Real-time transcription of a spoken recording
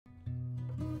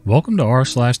Welcome to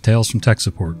r/Tales from Tech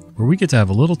Support, where we get to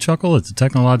have a little chuckle at the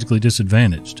technologically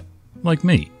disadvantaged. Like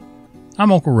me.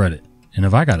 I'm Uncle Reddit, and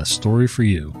have I got a story for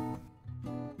you.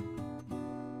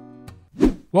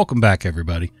 Welcome back,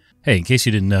 everybody. Hey, in case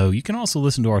you didn't know, you can also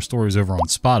listen to our stories over on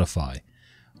Spotify.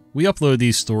 We upload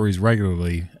these stories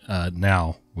regularly.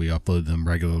 Now we upload them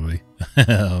regularly.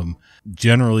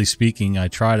 Generally speaking, I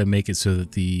try to make it so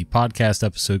that the podcast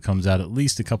episode comes out at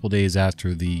least a couple days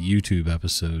after the YouTube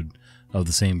episode of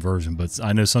the same version. But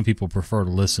I know some people prefer to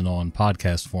listen on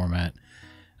podcast format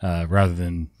rather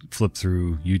than flip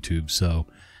through YouTube. So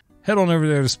head on over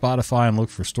there to Spotify and look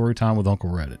for Storytime with Uncle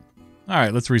Reddit. All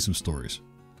right, let's read some stories.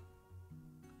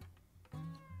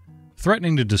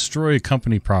 Threatening to destroy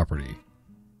company property.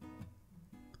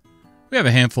 We have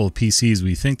a handful of PCs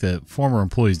we think that former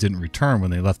employees didn't return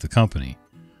when they left the company.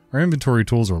 Our inventory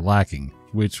tools are lacking,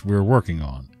 which we're working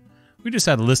on. We just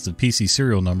had a list of PC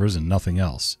serial numbers and nothing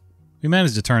else. We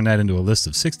managed to turn that into a list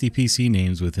of 60 PC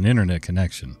names with an internet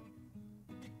connection.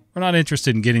 We're not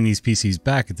interested in getting these PCs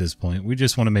back at this point, we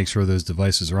just want to make sure those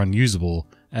devices are unusable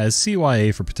as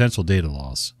CYA for potential data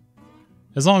loss.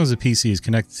 As long as the PC is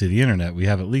connected to the internet, we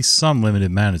have at least some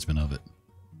limited management of it.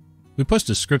 We pushed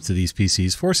a script to these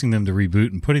PCs, forcing them to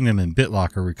reboot and putting them in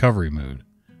BitLocker recovery mode.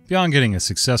 Beyond getting a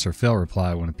success or fail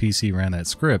reply when a PC ran that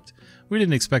script, we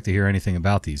didn't expect to hear anything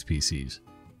about these PCs.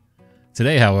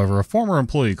 Today, however, a former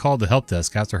employee called the help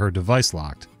desk after her device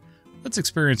locked. Let's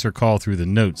experience her call through the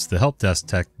notes the help desk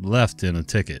tech left in a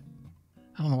ticket.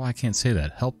 I don't know why I can't say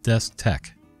that. Help desk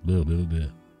tech. Blah, blah, blah.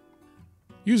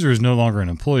 User is no longer an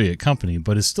employee at company,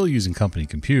 but is still using company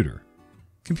computer.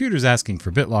 Computer's asking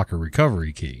for BitLocker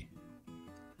recovery key.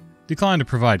 Declined to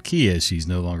provide key as she's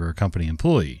no longer a company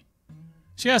employee.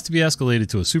 She has to be escalated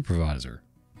to a supervisor.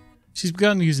 She's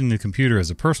begun using the computer as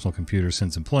a personal computer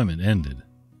since employment ended.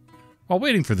 While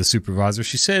waiting for the supervisor,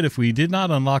 she said if we did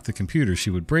not unlock the computer, she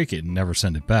would break it and never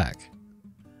send it back.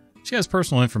 She has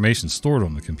personal information stored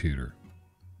on the computer.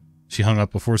 She hung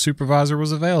up before supervisor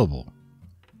was available.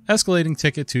 Escalating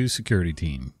ticket to security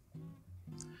team.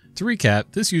 To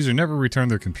recap, this user never returned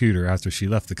their computer after she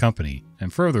left the company,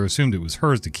 and further assumed it was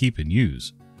hers to keep and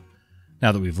use.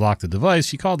 Now that we've locked the device,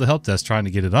 she called the help desk trying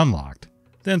to get it unlocked,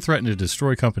 then threatened to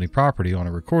destroy company property on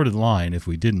a recorded line if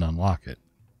we didn't unlock it.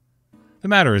 The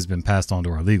matter has been passed on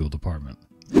to our legal department.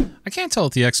 I can't tell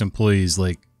if the ex-employee is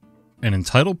like an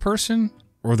entitled person,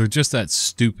 or they're just that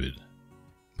stupid.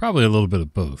 Probably a little bit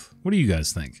of both. What do you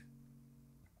guys think?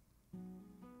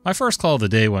 My first call of the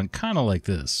day went kinda like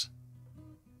this.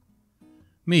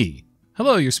 Me.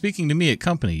 Hello, you're speaking to me at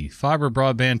company, Fiber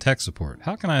Broadband Tech Support.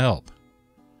 How can I help?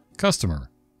 Customer.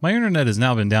 My internet has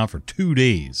now been down for 2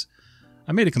 days.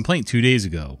 I made a complaint 2 days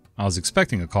ago. I was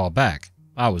expecting a call back.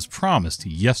 I was promised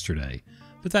yesterday,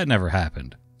 but that never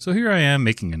happened. So here I am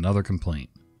making another complaint.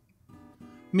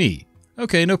 Me.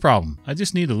 Okay, no problem. I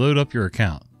just need to load up your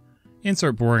account.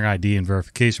 Insert boring ID and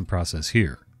verification process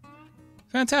here.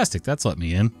 Fantastic, that's let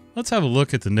me in. Let's have a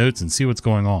look at the notes and see what's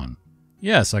going on.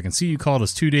 Yes, I can see you called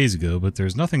us 2 days ago, but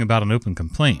there's nothing about an open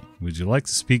complaint. Would you like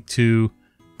to speak to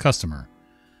customer?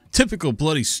 Typical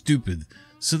bloody stupid.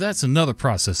 So that's another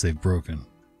process they've broken.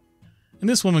 And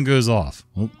this woman goes off.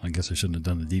 Oh, I guess I shouldn't have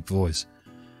done the deep voice.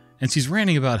 And she's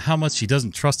ranting about how much she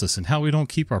doesn't trust us and how we don't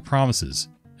keep our promises.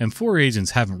 And 4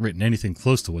 agents haven't written anything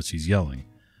close to what she's yelling.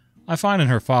 I find in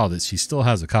her file that she still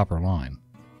has a copper line.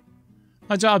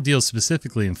 My job deals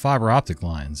specifically in fiber optic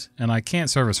lines, and I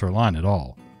can't service her line at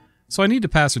all. So I need to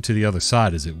pass her to the other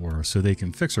side, as it were, so they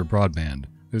can fix her broadband.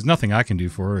 There's nothing I can do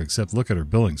for her except look at her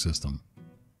billing system.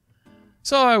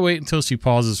 So I wait until she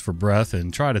pauses for breath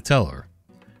and try to tell her.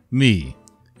 Me.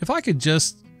 If I could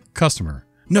just... Customer.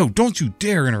 No, don't you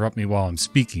dare interrupt me while I'm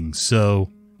speaking, so...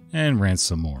 And rants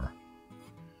some more.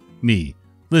 Me.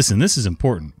 Listen, this is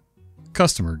important.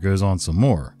 Customer goes on some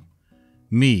more.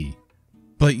 Me.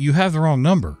 But you have the wrong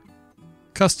number.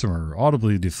 Customer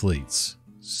audibly deflates.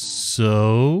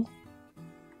 So?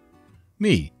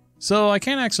 Me. So I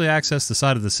can't actually access the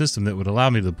side of the system that would allow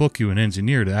me to book you an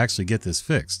engineer to actually get this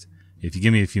fixed. If you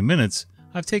give me a few minutes,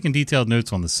 I've taken detailed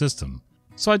notes on the system.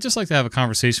 So I'd just like to have a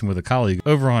conversation with a colleague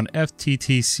over on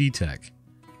FTTC Tech.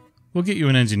 We'll get you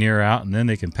an engineer out and then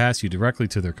they can pass you directly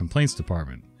to their complaints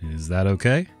department. Is that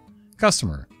okay?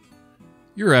 Customer.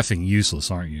 You're effing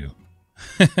useless, aren't you?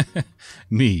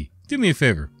 Me. Do me a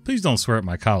favor. Please don't swear at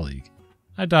my colleague.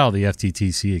 I dial the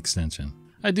FTTC extension.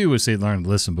 I do wish they'd learn to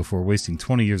listen before wasting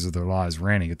 20 years of their lives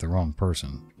ranting at the wrong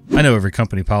person. I know every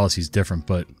company policy is different,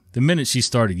 but the minute she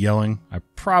started yelling, I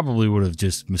probably would have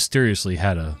just mysteriously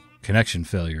had a connection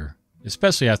failure,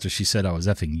 especially after she said I was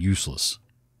effing useless.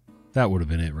 That would have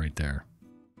been it right there.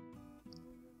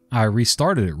 I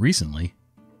restarted it recently.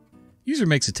 User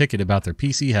makes a ticket about their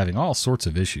PC having all sorts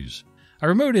of issues. I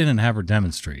remote in and have her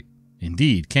demonstrate.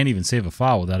 Indeed, can't even save a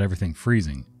file without everything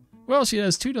freezing. Well, she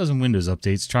has 24 Windows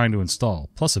updates trying to install,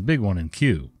 plus a big one in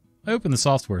queue. I open the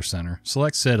Software Center,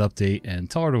 select said update, and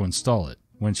tell her to install it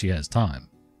when she has time.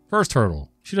 First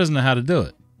hurdle, she doesn't know how to do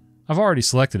it. I've already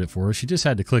selected it for her, she just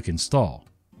had to click install.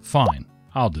 Fine,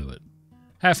 I'll do it.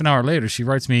 Half an hour later, she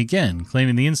writes me again,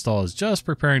 claiming the install is just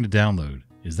preparing to download.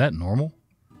 Is that normal?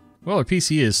 Well, her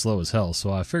PC is slow as hell,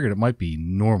 so I figured it might be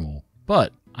normal.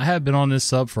 But I have been on this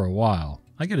sub for a while.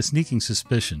 I get a sneaking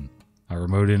suspicion. I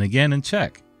remote in again and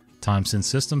check. Time since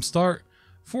system start,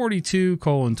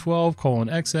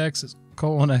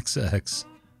 42:12:XX:XX.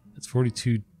 That's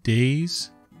 42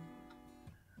 days?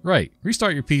 Right,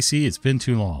 restart your PC, it's been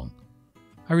too long.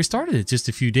 I restarted it just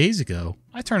a few days ago.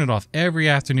 I turn it off every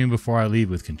afternoon before I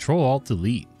leave with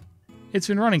Control-Alt-Delete. It's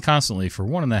been running constantly for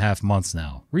 1.5 months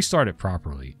now. Restart it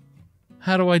properly.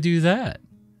 How do I do that?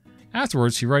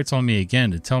 Afterwards, she writes on me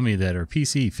again to tell me that her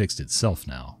PC fixed itself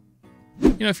now.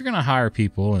 You know, if you're going to hire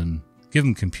people and give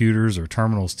them computers or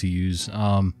terminals to use,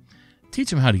 teach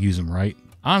them how to use them right.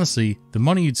 Honestly, the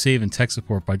money you'd save in tech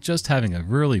support by just having a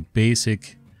really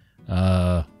basic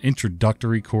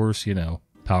introductory course, you know,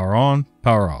 power on,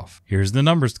 power off. Here's the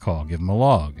numbers to call, give them a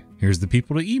log. Here's the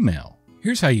people to email.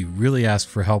 Here's how you really ask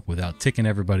for help without ticking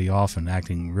everybody off and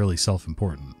acting really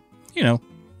self-important. You know,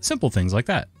 simple things like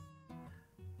that.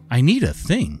 I need a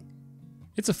thing.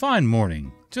 It's a fine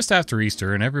morning, just after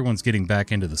Easter, and everyone's getting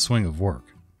back into the swing of work.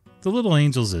 The little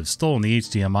angels have stolen the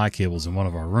HDMI cables in one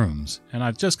of our rooms, and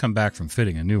I've just come back from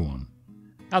fitting a new one.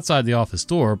 Outside the office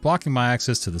door, blocking my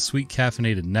access to the sweet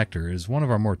caffeinated nectar, is one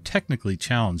of our more technically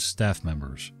challenged staff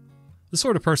members. The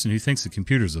sort of person who thinks the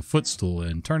computer's a footstool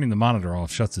and turning the monitor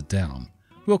off shuts it down.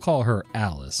 We'll call her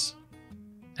Alice.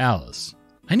 Alice.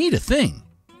 I need a thing.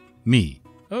 Me.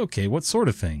 Okay, what sort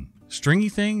of thing? Stringy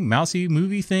thing? Mousy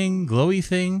movie thing? Glowy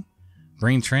thing?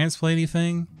 Brain transplanty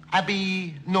thing?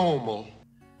 Normal.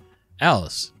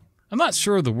 Alice. I'm not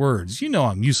sure of the words. You know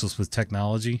I'm useless with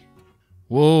technology.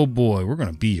 Whoa boy, we're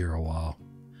going to be here a while.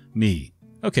 Me.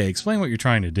 Okay, explain what you're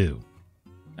trying to do.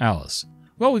 Alice.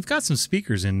 Well, we've got some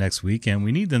speakers in next week and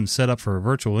we need them set up for a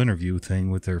virtual interview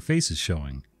thing with their faces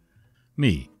showing.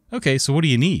 Me. Okay, so what do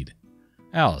you need?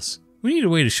 Alice. We need a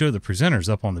way to show the presenters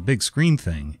up on the big screen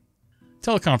thing.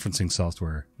 Teleconferencing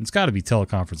software. It's got to be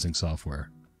teleconferencing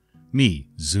software. Me.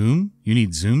 Zoom? You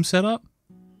need Zoom set up?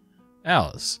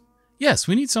 Alice. Yes,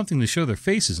 we need something to show their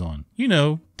faces on. You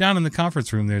know, down in the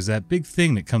conference room there's that big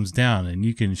thing that comes down and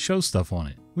you can show stuff on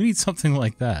it. We need something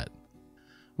like that.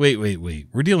 Wait.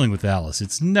 We're dealing with Alice.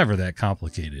 It's never that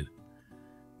complicated.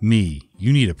 Me.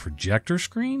 You need a projector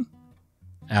screen?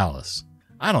 Alice.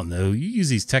 I don't know. You use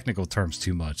these technical terms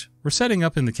too much. We're setting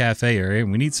up in the cafe area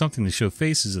and we need something to show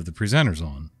faces of the presenters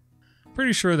on.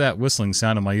 Pretty sure that whistling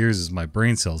sound in my ears is my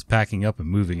brain cells packing up and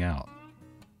moving out.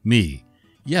 Me.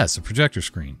 Yes, a projector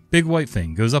screen. Big white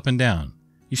thing, goes up and down.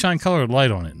 You shine colored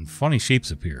light on it and funny shapes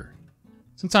appear.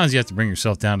 Sometimes you have to bring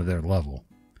yourself down to their level.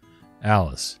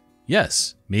 Alice.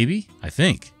 Yes, maybe, I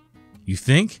think. You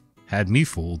think? Had me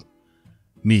fooled.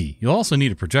 Me. You'll also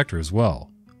need a projector as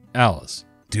well. Alice.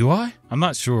 Do I? I'm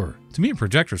not sure. To me, a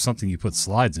projector is something you put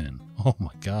slides in. Oh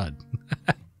my god.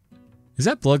 Is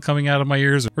that blood coming out of my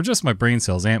ears or just my brain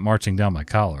cells ant marching down my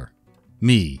collar?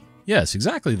 Me. Yes,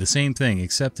 exactly the same thing,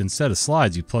 except instead of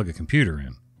slides, you plug a computer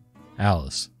in.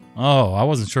 Alice. Oh, I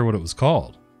wasn't sure what it was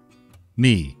called.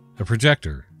 Me. A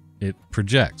projector. It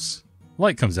projects.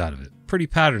 Light comes out of it. Pretty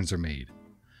patterns are made.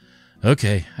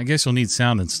 Okay, I guess you'll need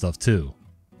sound and stuff too.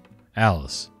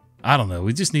 Alice. I don't know,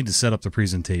 we just need to set up the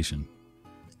presentation.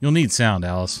 You'll need sound,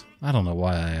 Alice. I don't know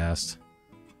why I asked.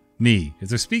 Me. If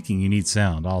they're speaking, you need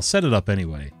sound. I'll set it up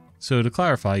anyway. So to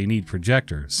clarify, you need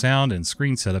projector, sound, and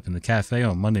screen setup in the cafe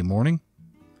on Monday morning?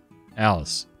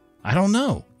 Alice. I don't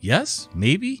know. Yes?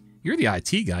 Maybe? You're the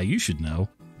IT guy. You should know.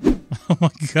 Oh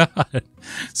my god.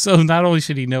 So not only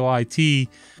should he know IT,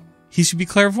 he should be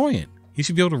clairvoyant. He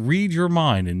should be able to read your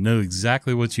mind and know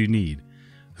exactly what you need.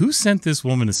 Who sent this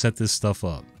woman to set this stuff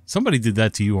up? Somebody did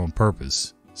that to you on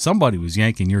purpose. Somebody was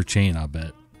yanking your chain, I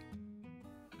bet.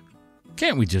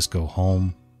 Can't we just go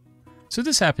home? So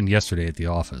this happened yesterday at the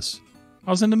office.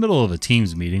 I was in the middle of a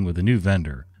Teams meeting with a new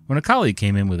vendor when a colleague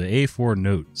came in with an A4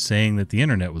 note saying that the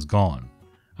internet was gone.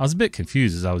 I was a bit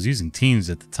confused as I was using Teams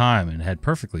at the time and had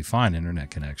perfectly fine internet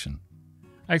connection.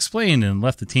 I explained and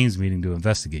left the Teams meeting to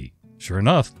investigate. Sure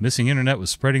enough, missing internet was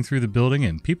spreading through the building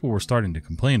and people were starting to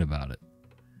complain about it.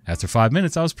 After 5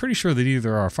 minutes, I was pretty sure that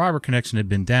either our fiber connection had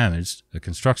been damaged, a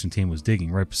construction team was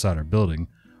digging right beside our building,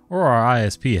 or our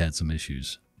ISP had some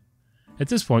issues. At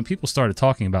this point, people started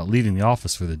talking about leaving the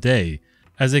office for the day,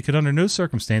 as they could under no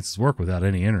circumstances work without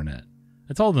any internet.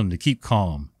 I told them to keep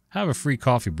calm, have a free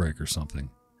coffee break or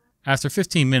something. After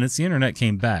 15 minutes, the internet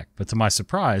came back, but to my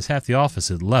surprise, half the office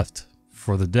had left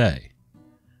for the day.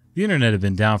 The internet had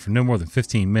been down for no more than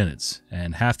 15 minutes,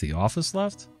 and half the office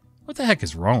left? What the heck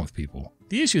is wrong with people?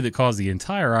 The issue that caused the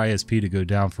entire ISP to go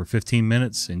down for 15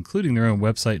 minutes, including their own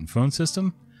website and phone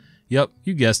system? Yep,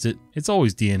 you guessed it, it's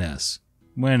always DNS,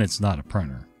 when it's not a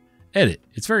printer. Edit.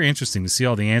 It's very interesting to see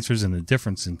all the answers and the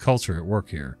difference in culture at work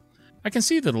here. I can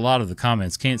see that a lot of the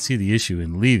comments can't see the issue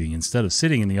in leaving instead of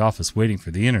sitting in the office waiting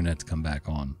for the internet to come back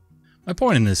on. My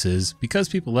point in this is, because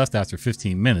people left after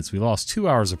 15 minutes, we lost 2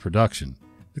 hours of production.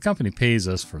 The company pays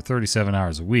us for 37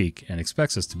 hours a week and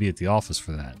expects us to be at the office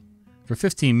for that. For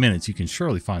 15 minutes, you can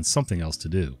surely find something else to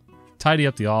do. Tidy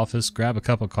up the office, grab a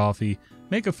cup of coffee,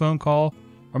 make a phone call,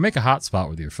 or make a hotspot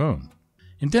with your phone.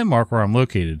 In Denmark, where I'm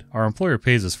located, our employer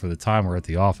pays us for the time we're at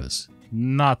the office,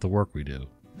 not the work we do.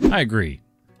 I agree.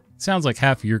 It sounds like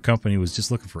half of your company was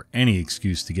just looking for any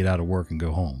excuse to get out of work and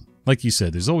go home. Like you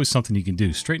said, there's always something you can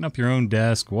do. Straighten up your own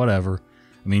desk, whatever.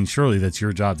 I mean, surely that's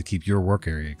your job to keep your work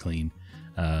area clean.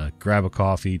 Grab a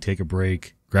coffee, take a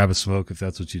break, grab a smoke if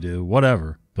that's what you do,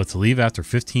 whatever. But to leave after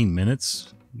 15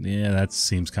 minutes? Yeah, that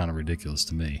seems kind of ridiculous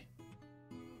to me.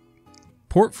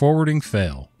 Port forwarding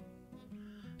fail.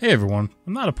 Hey everyone,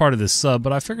 I'm not a part of this sub,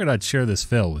 but I figured I'd share this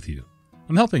fail with you.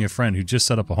 I'm helping a friend who just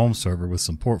set up a home server with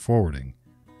some port forwarding.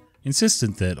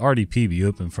 Insistent that RDP be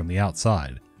opened from the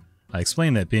outside. I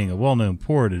explained that being a well-known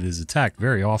port, it is attacked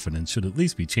very often and should at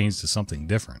least be changed to something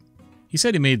different. He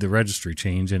said he made the registry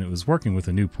change and it was working with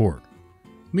a new port.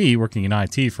 Me, working in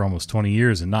IT for almost 20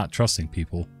 years and not trusting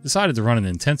people, decided to run an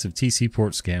intensive TC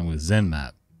port scan with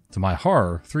ZenMap. To my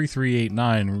horror,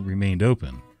 3389 remained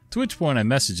open. To which point I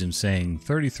messaged him saying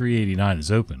 3389 is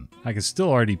open. I can still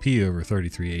RDP over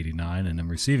 3389 and am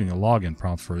receiving a login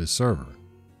prompt for his server.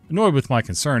 Annoyed with my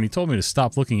concern, he told me to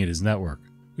stop looking at his network,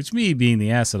 which me, being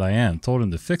the ass that I am, told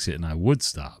him to fix it and I would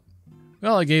stop.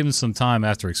 Well, I gave him some time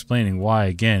after explaining why,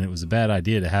 again, it was a bad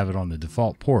idea to have it on the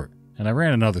default port, and I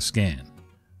ran another scan.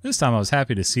 This time I was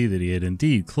happy to see that he had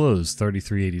indeed closed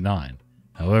 3389.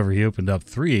 However, he opened up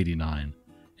 389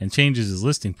 and changes his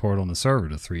listing port on the server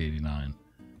to 389.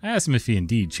 I asked him if he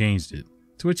indeed changed it,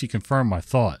 to which he confirmed my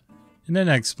thought, and then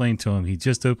I explained to him he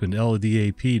just opened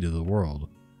LDAP to the world.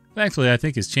 Thankfully, I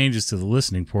think his changes to the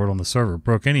listening port on the server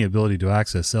broke any ability to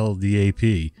access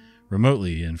LDAP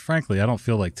remotely, and frankly, I don't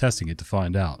feel like testing it to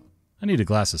find out. I need a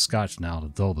glass of scotch now to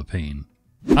dull the pain.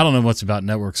 I don't know much about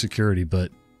network security,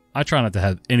 but I try not to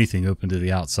have anything open to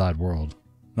the outside world.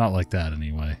 Not like that,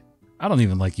 anyway. I don't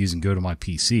even like using Go to my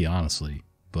PC, honestly,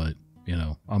 but you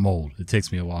know, I'm old. It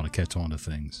takes me a while to catch on to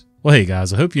things. Well, hey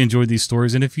guys, I hope you enjoyed these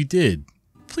stories, and if you did,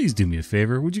 please do me a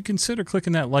favor. Would you consider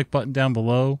clicking that like button down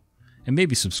below, and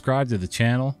maybe subscribe to the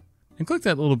channel, and click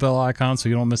that little bell icon so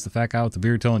you don't miss the fat guy with the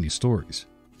beard telling you stories.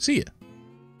 See ya!